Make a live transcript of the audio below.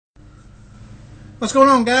What's going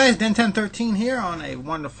on, guys? Den1013 here on a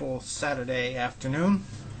wonderful Saturday afternoon.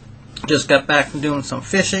 Just got back from doing some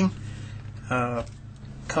fishing. Caught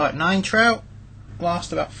 9 trout.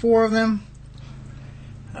 Lost about 4 of them.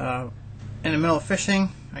 In the middle of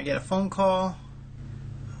fishing, I get a phone call.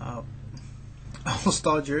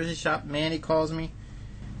 All-Star Jersey Shop Manny calls me.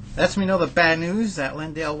 Lets me know the bad news that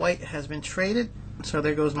Lendale White has been traded. So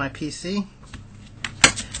there goes my PC.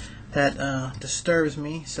 That disturbs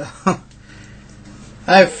me. So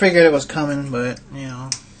I figured it was coming, but you know,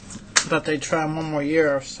 thought they'd try him one more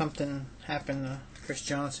year, or if something happened to Chris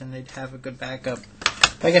Johnson, they'd have a good backup.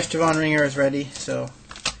 But I guess Javon Ringer is ready. So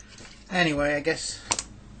anyway, I guess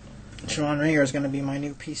Javon Ringer is going to be my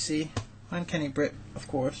new PC. And Kenny Britt, of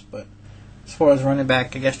course, but as far as running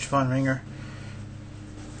back, I guess Javon Ringer,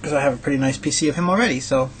 because I have a pretty nice PC of him already.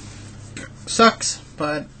 So sucks,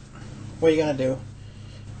 but what are you going to do?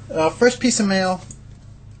 First piece of mail,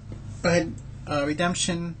 I had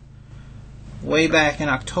redemption way back in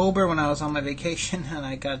October when I was on my vacation, and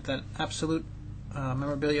I got that absolute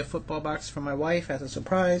memorabilia football box from my wife as a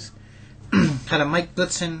surprise. Had a Mike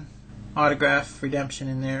Blitzen autograph redemption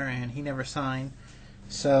in there, and he never signed.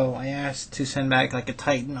 So I asked to send back like a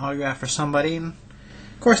Titan autograph for somebody, and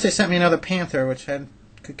of course they sent me another Panther, which I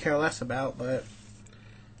could care less about, but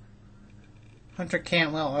Hunter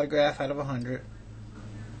Cantwell autograph out of 100.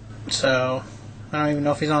 So I don't even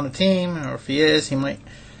know if he's on the team, or if he is, he might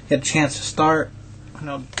get a chance to start. I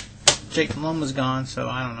know Jake Malone was gone, so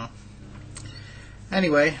I don't know.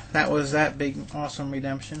 Anyway, that was that big, awesome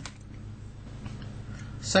redemption.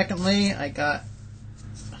 Secondly, I got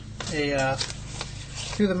a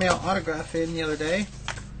through the mail autograph in the other day.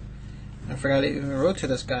 I forgot I even wrote to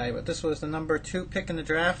this guy, but this was the number 2 pick in the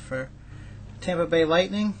draft for Tampa Bay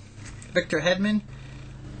Lightning, Victor Hedman.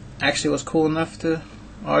 Actually was cool enough to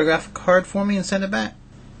autograph a card for me and send it back.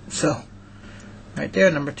 So, right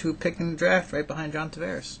there, number 2 pick in the draft, right behind John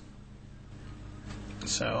Tavares.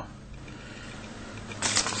 So,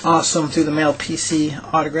 awesome through the mail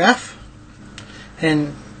PC autograph.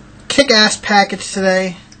 And kick-ass package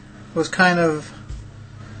today. Was kind of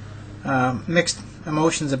mixed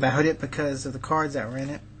emotions about it because of the cards that were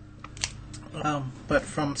in it. But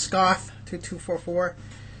from Scoth2244,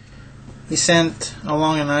 he sent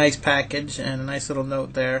along a nice package and a nice little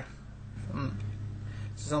note there.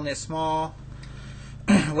 This is only a small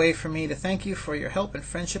way for me to thank you for your help and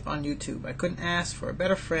friendship on YouTube. I couldn't ask for a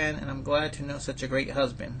better friend, and I'm glad to know such a great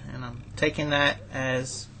husband. And I'm taking that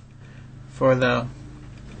as for the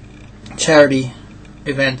charity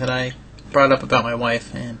event that I brought up about my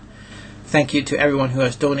wife. And thank you to everyone who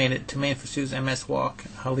has donated to Maine for Sue's MS Walk.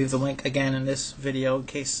 I'll leave the link again in this video in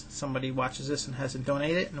case somebody watches this and hasn't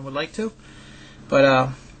donated and would like to.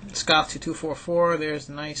 But Scoth2244, there's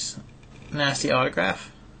a nice, nasty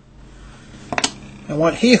autograph. And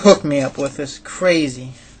what he hooked me up with is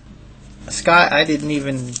crazy. Scott, I didn't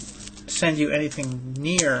even send you anything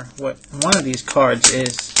near what one of these cards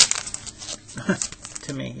is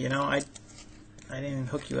to me. You know, I didn't even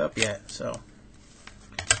hook you up yet, so.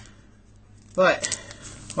 But,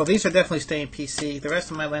 well, these are definitely staying PC. The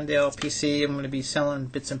rest of my Lendale PC, I'm going to be selling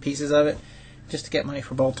bits and pieces of it just to get money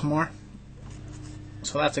for Baltimore.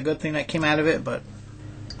 So that's a good thing that came out of it, but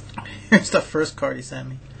here's the first card he sent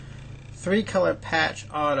me. 3-color patch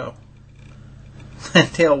auto.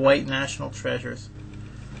 Lendale White National Treasures.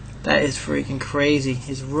 That is freaking crazy.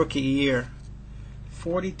 His rookie year.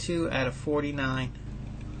 42 out of 49.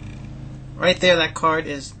 Right there, that card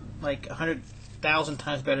is like 100,000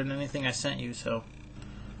 times better than anything I sent you. So,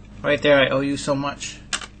 right there, I owe you so much.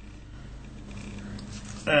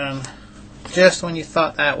 Just when you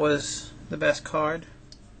thought that was the best card,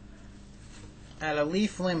 at a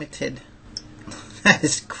Leaf Limited. That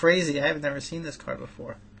is crazy. I have never seen this card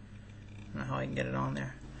before. I don't know how I can get it on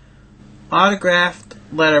there. Autographed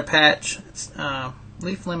letter patch. It's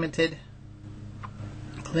Leaf Limited.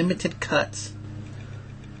 Limited cuts.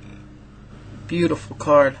 Beautiful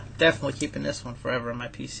card. Definitely keeping this one forever in my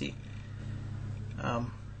PC.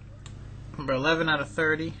 Number 11 out of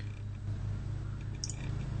 30.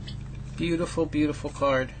 Beautiful, beautiful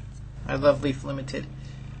card. I love Leaf Limited.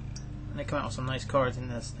 And they come out with some nice cards in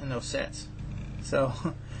those sets. So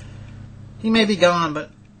he may be gone, but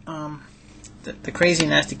the crazy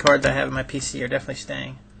nasty cards I have in my PC are definitely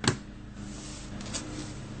staying.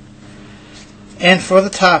 And for the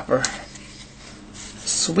topper,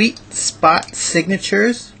 Sweet Spot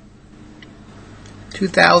Signatures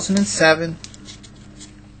 2007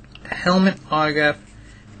 helmet autograph,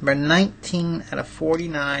 number 19 out of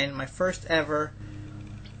 49. My first ever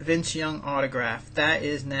Vince Young autograph. That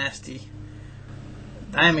is nasty.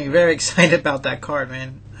 I'm very excited about that card,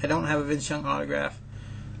 man. I don't have a Vince Young autograph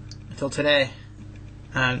until today.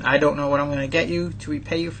 And I don't know what I'm going to get you to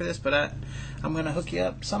repay you for this, but I'm going to hook you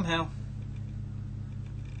up somehow.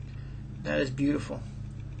 That is beautiful.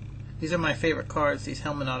 These are my favorite cards, these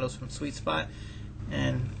helmet autos from Sweet Spot.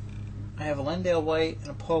 And I have a Lendale White and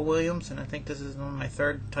a Paul Williams, and I think this is one of my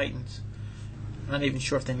third Titans. I'm not even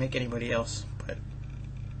sure if they make anybody else, but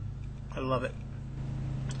I love it.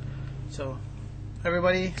 So,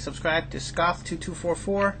 everybody, subscribe to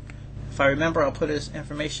Scoth2244. If I remember, I'll put his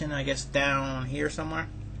information, I guess, down here somewhere.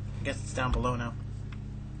 I guess it's down below now.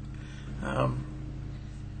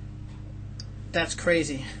 That's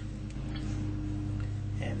crazy.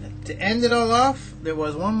 And to end it all off, there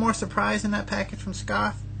was one more surprise in that package from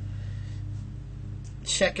Scoth.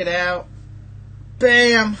 Check it out.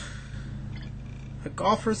 Bam! A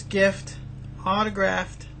golfer's gift,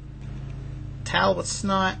 autographed, towel with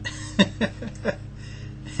snot.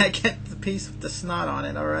 I get the piece with the snot on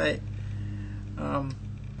it, alright.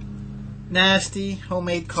 Nasty,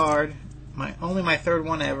 homemade card. Only my third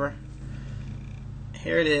one ever.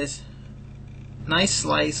 Here it is. Nice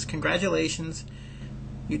slice. Congratulations.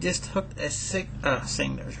 You just hooked a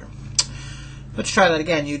signature. Let's try that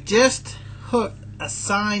again. You just hooked a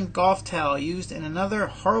signed golf towel used in another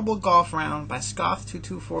horrible golf round by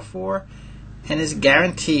Scoth2244 and is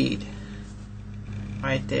guaranteed.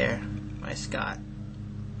 Right there by Scott.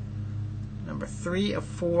 Number 3 of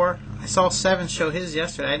 4. I saw 7 show his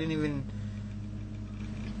yesterday. I didn't even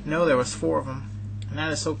know there was 4 of them. And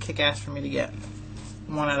that is so kick-ass for me to get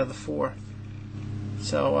 1 out of the 4.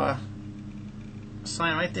 So,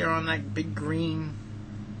 sign right there on that big green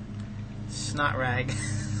snot rag.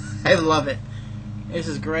 I love it. This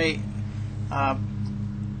is great.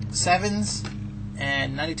 7s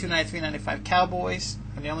and 92, 93, 95 Cowboys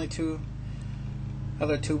are the only 2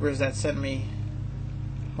 other tubers that sent me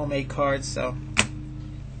homemade cards. So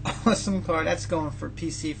awesome card. That's going for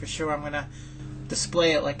PC for sure. I'm gonna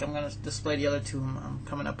display it like I'm gonna display the other 2. I'm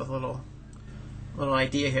coming up with a little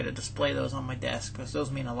idea here to display those on my desk because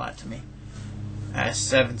those mean a lot to me. As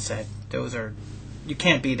 7 said, those are, you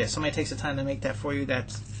can't beat it. Somebody takes the time to make that for you.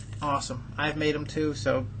 That's awesome. I've made them too,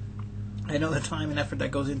 so I know the time and effort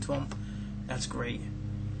that goes into them. That's great.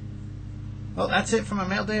 Well, that's it for my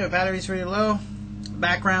mail day. My battery's really low.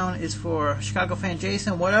 Background is for Chicago fan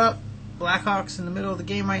Jason. What up? Blackhawks in the middle of the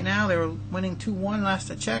game right now. They were winning 2-1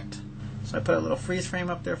 last I checked. So I put a little freeze frame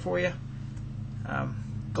up there for you.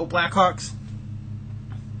 Go Blackhawks.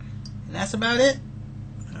 And that's about it.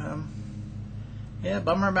 Yeah,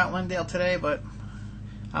 bummer about Lendale today, but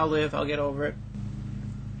I'll live. I'll get over it.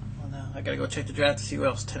 Well, now I gotta go check the draft to see what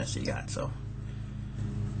else Tennessee got. So,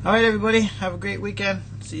 all right, everybody, have a great weekend.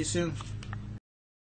 See you soon.